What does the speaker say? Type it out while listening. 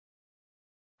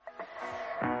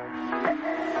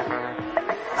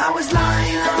I was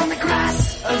lying on the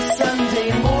grass of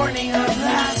Sunday morning of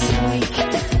last week,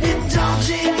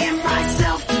 indulging in my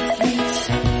self-defeat.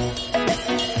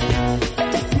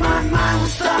 My mind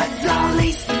was thugged, all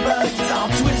laced and bugged, all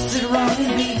twisted, wrong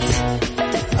and beat.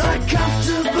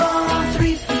 Uncomfortable on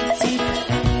 3 feet deep.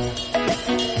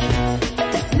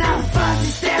 Now I'm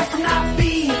fuzzy stare from not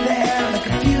being there on a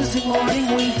confusing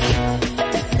morning week.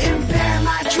 Impair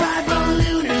my tribal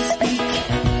lunar speak.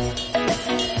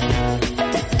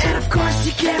 And of course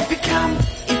you can't become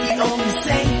if you only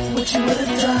say what you would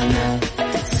have done.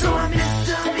 So I missed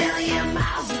a million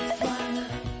miles of fun.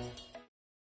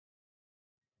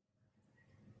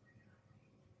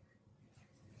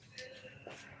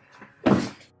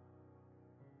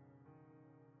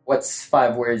 What's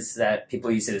 5 words that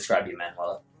people use to describe you,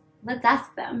 Manuela? Let's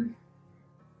ask them.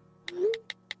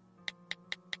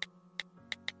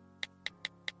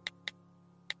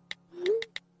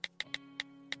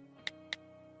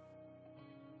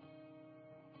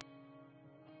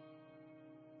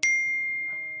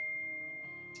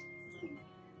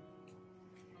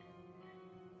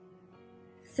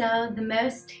 So the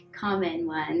most common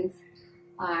ones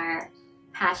are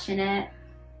passionate,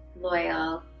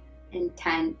 loyal,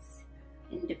 intense,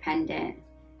 independent,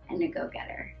 and a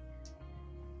go-getter.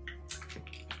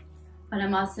 But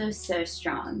I'm also so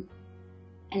strong,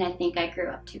 and I think I grew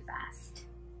up too fast.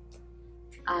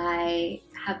 I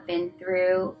have been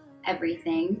through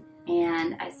everything,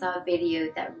 and I saw a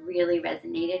video that really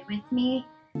resonated with me.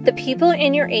 The people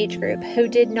in your age group who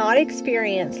did not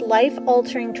experience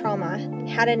life-altering trauma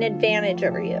had an advantage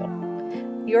over you.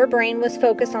 Your brain was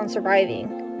focused on surviving,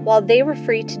 while they were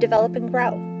free to develop and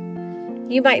grow.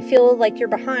 You might feel like you're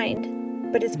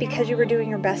behind, but it's because you were doing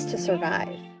your best to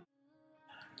survive.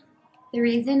 The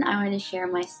reason I want to share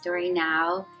my story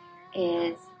now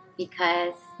is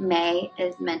because May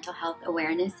is Mental Health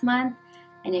Awareness Month.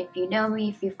 And if you know me,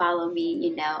 if you follow me,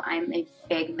 you know I'm a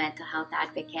big mental health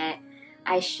advocate.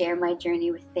 I share my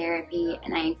journey with therapy,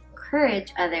 and I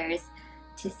encourage others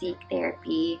to seek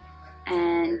therapy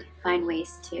and find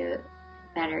ways to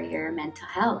better your mental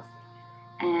health.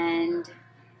 And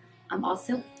I'm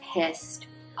also pissed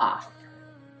off.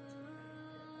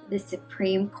 The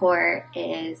Supreme Court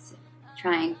is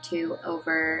trying to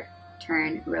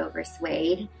overturn Roe v.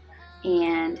 Wade,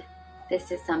 and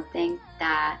this is something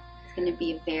that is going to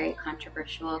be a very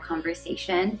controversial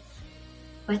conversation,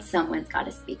 but someone's got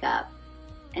to speak up,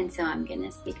 and so I'm going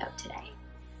to speak up today.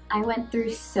 I went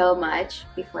through so much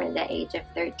before the age of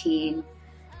 13,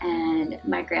 and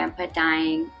my grandpa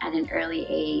dying at an early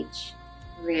age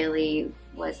really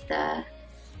was the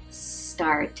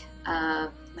start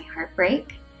of my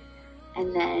heartbreak,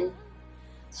 and then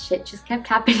shit just kept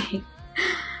happening.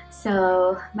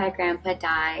 So my grandpa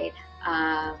died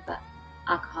of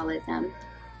alcoholism.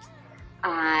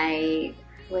 I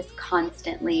was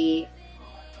constantly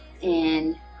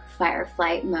in fight or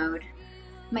flight mode.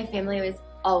 My family was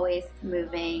always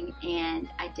moving, and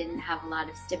I didn't have a lot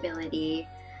of stability.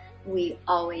 We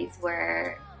always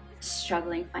were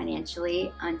struggling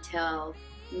financially until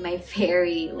my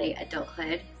very late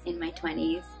adulthood in my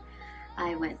 20s.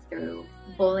 I went through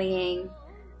bullying.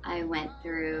 I went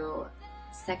through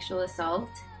sexual assault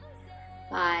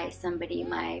by somebody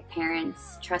my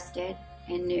parents trusted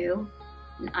and knew,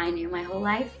 and I knew my whole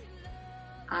life.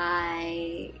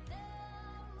 I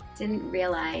didn't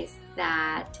realize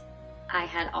that I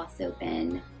had also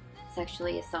been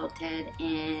sexually assaulted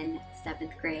in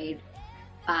 7th grade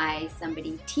by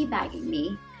somebody teabagging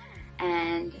me,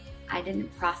 and I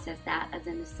didn't process that as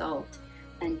an assault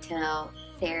until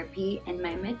therapy in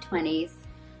my mid-20s,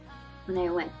 when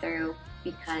I went through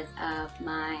because of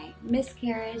my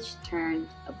miscarriage turned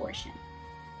abortion.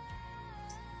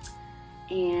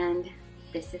 And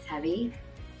this is heavy,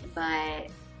 but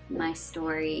my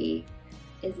story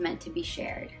is meant to be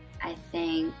shared. I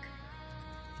think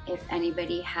if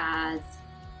anybody has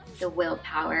the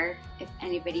willpower, if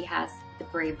anybody has the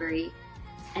bravery,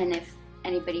 and if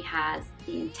anybody has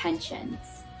the intentions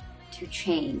to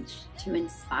change, to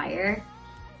inspire,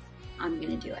 I'm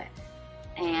gonna do it.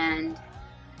 And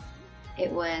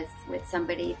it was with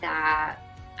somebody that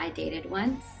I dated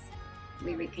once.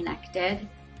 We reconnected.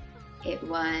 It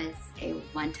was a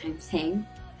one-time thing,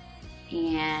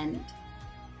 and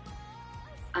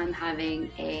I'm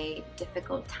having a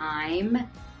difficult time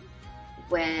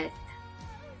with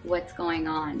what's going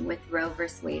on with Roe v.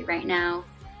 Wade right now.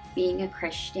 Being a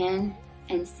Christian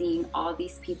and seeing all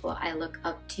these people I look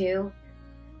up to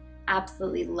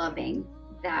absolutely loving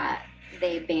that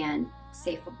they ban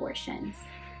safe abortions.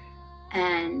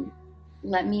 And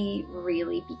let me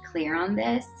really be clear on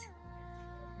this.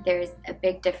 There's a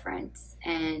big difference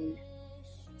in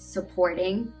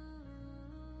supporting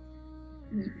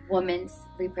women's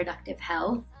reproductive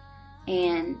health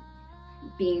and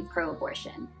being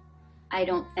pro-abortion. I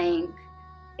don't think,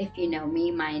 if you know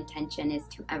me, my intention is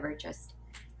to ever just,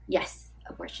 yes,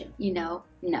 abortion, no.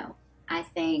 I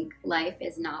think life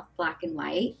is not black and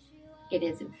white. It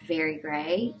is very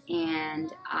gray,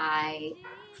 and I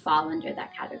fall under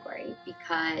that category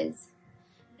because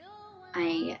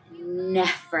I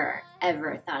never,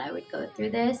 ever thought I would go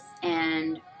through this.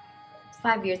 And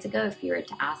 5 years ago, if you were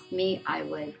to ask me, I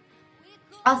would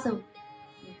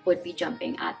be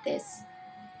jumping at this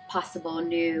possible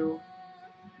new,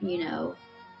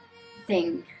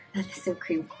 thing that the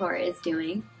Supreme Court is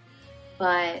doing.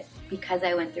 But because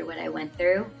I went through what I went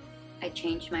through, I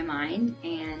changed my mind,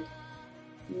 and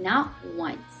not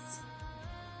once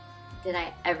did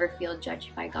I ever feel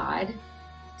judged by God.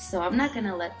 So I'm not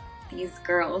gonna let these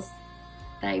girls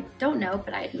that I don't know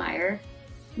but I admire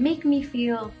make me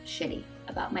feel shitty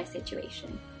about my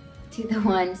situation. To the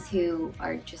ones who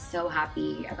are just so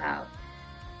happy about,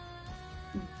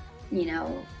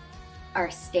 our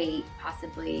state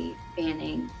possibly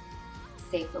banning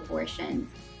safe abortion,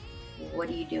 what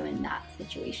do you do in that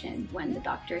situation when the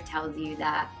doctor tells you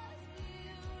that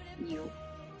you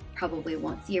probably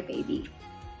won't see your baby,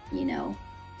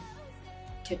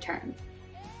 to term?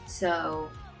 So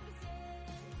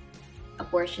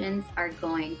abortions are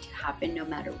going to happen no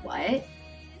matter what.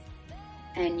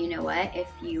 And you know what? If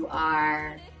you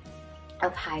are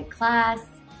of high class,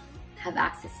 have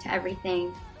access to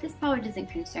everything, this probably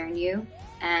doesn't concern you,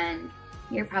 and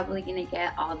you're probably gonna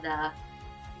get all the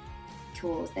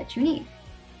tools that you need.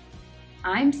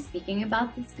 I'm speaking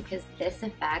about this because this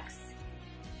affects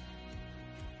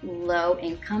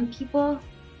low-income people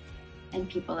and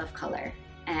people of color,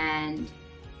 and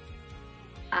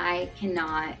I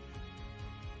cannot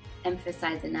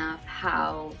emphasize enough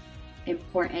how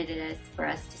important it is for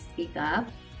us to speak up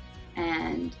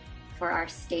and for our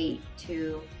state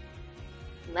to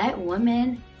let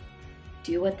women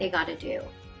do what they gotta do.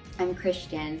 I'm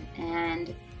Christian,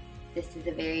 and this is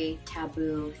a very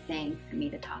taboo thing for me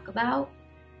to talk about,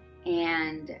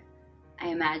 and I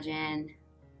imagine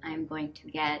I'm going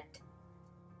to get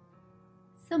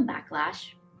some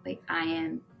backlash, but I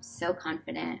am so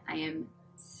confident, I am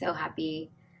so happy.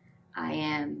 I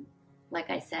am, like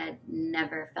I said,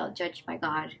 never felt judged by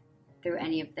God through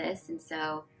any of this, and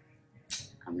so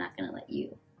I'm not gonna let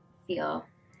you feel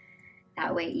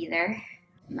that way either.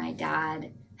 My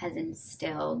dad has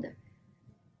instilled,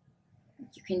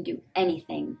 you can do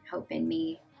anything, hope in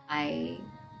me. I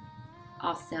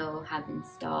also have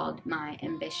installed my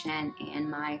ambition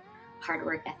and my hard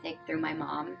work ethic through my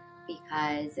mom,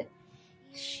 because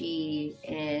she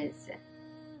is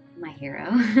my hero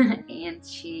and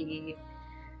she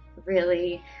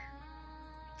really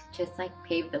just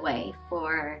paved the way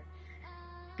for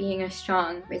being a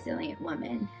strong, resilient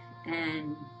woman.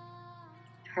 And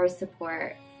her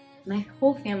support, my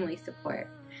whole family support,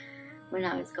 when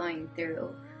I was going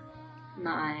through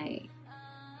my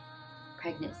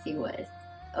pregnancy was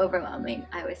overwhelming.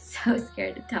 I was so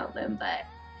scared to tell them, but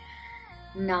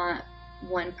not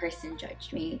one person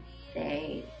judged me.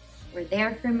 They were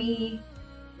there for me.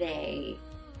 They,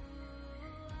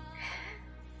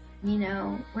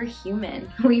 we're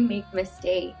human. We make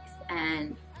mistakes,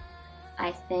 and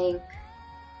I think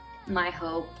my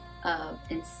hope of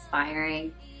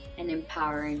inspiring and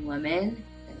empowering women,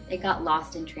 it got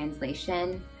lost in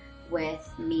translation with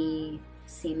me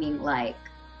seeming like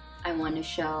I want to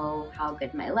show how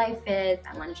good my life is,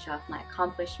 I want to show off my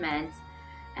accomplishments,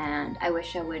 and I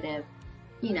wish I would have,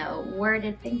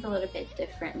 worded things a little bit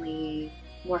differently,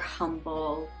 more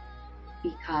humble,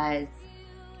 because,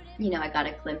 I got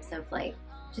a glimpse of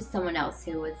just someone else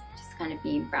who was just kind of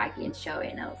being braggy and showy,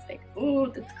 and I was like,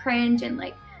 ooh, that's cringe, and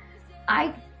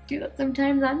I do that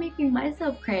sometimes. I'm making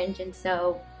myself cringe. And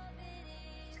so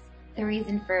the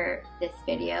reason for this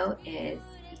video is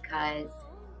because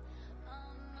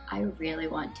I really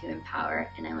want to empower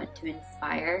and I want to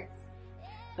inspire,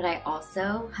 but I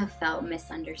also have felt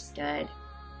misunderstood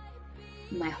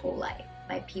my whole life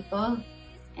by people.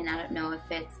 And I don't know if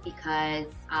it's because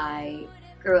I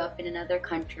grew up in another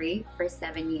country for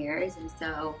 7 years, and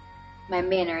so my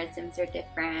mannerisms are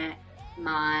different,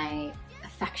 my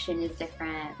affection is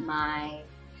different, my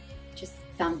just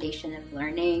foundation of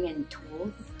learning and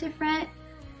tools is different,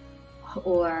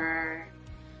 or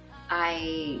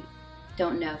I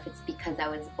don't know if it's because I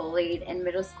was bullied in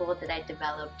middle school that I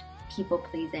developed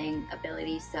people-pleasing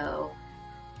ability. So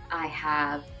I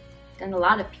have done a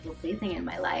lot of people-pleasing in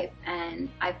my life, and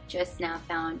I've just now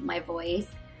found my voice.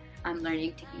 I'm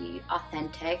learning to be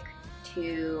authentic,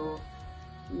 to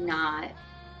not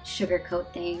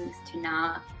sugarcoat things, to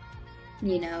not,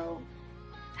 you know,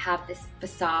 have this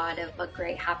facade of a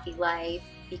great happy life,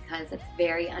 because it's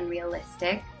very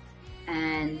unrealistic.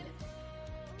 And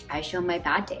I show my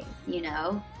bad days, you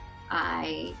know.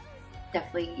 I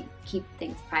definitely keep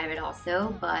things private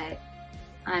also, but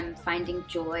I'm finding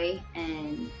joy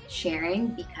in sharing,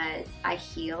 because I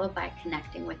heal by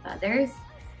connecting with others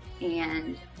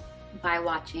and by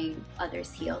watching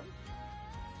others heal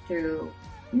through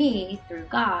me, through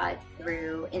God,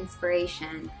 through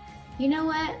inspiration. You know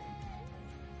what?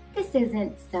 This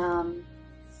isn't some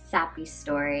sappy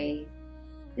story.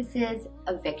 This is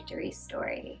a victory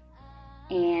story.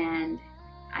 And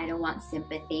I don't want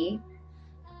sympathy.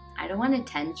 I don't want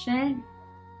attention.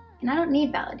 And I don't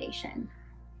need validation.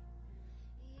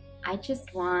 I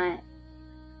just want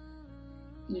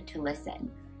you to listen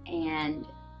and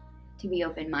to be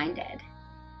open-minded.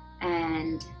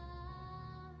 And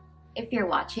if you're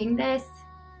watching this,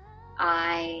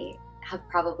 I have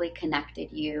probably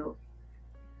connected you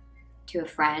to a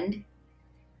friend,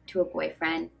 to a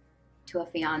boyfriend, to a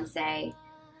fiance,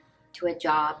 to a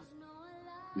job.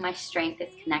 My strength is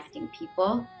connecting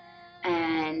people,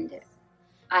 and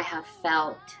I have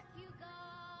felt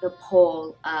the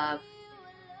pull of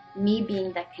me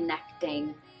being the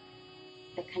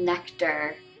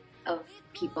connector of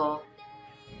people.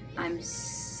 I'm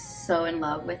so in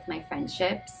love with my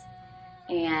friendships,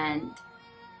 and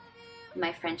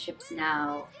my friendships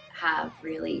now have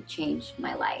really changed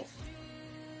my life.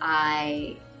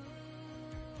 I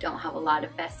don't have a lot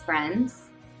of best friends.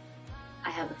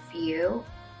 I have a few,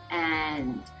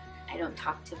 and I don't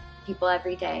talk to people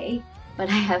every day, but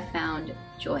I have found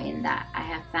joy in that. I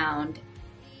have found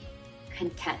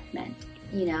contentment.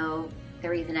 You know, the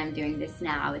reason I'm doing this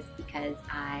now is because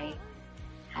I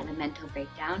had a mental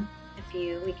breakdown a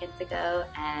few weekends ago,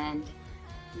 and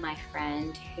my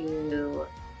friend who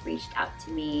reached out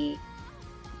to me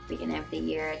at the beginning of the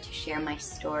year to share my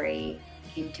story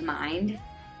came to mind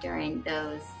during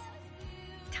those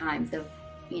times of,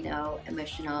 you know,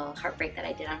 emotional heartbreak that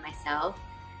I did on myself.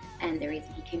 And the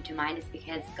reason he came to mind is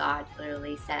because God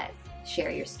literally said,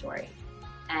 share your story.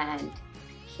 And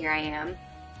here I am,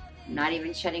 not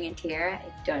even shedding a tear.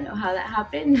 I don't know how that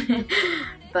happened,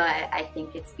 but I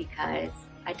think it's because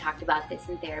I talked about this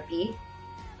in therapy.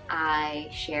 I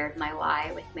shared my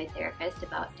why with my therapist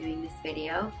about doing this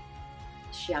video.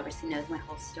 She obviously knows my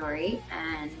whole story,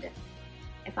 and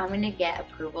if I'm gonna get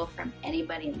approval from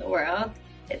anybody in the world,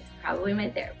 it's probably my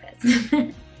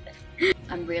therapist.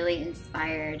 I'm really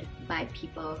inspired by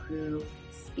people who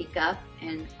speak up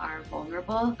and are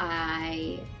vulnerable.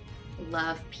 I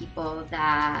love people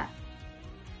that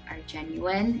are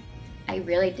genuine. I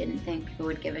really didn't think people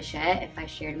would give a shit if I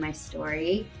shared my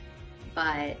story,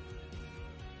 but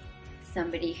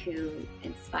somebody who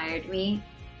inspired me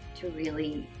to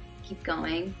really keep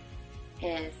going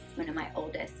is one of my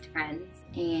oldest friends,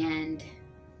 and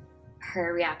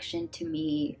her reaction to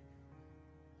me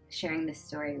sharing this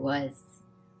story was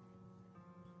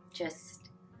just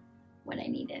what I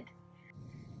needed.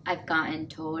 I've gotten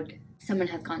told someone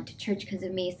has gone to church because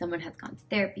of me, someone has gone to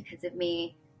therapy because of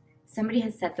me. Somebody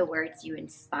has said the words, "You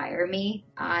inspire me."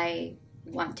 I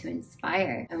want to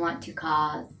inspire. I want to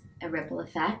cause a ripple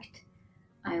effect.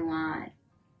 I want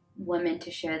women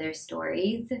to share their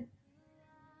stories.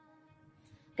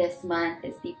 This month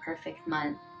is the perfect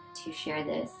month to share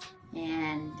this.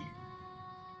 And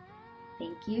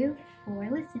thank you for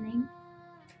listening.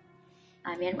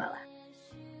 I'm Manuela.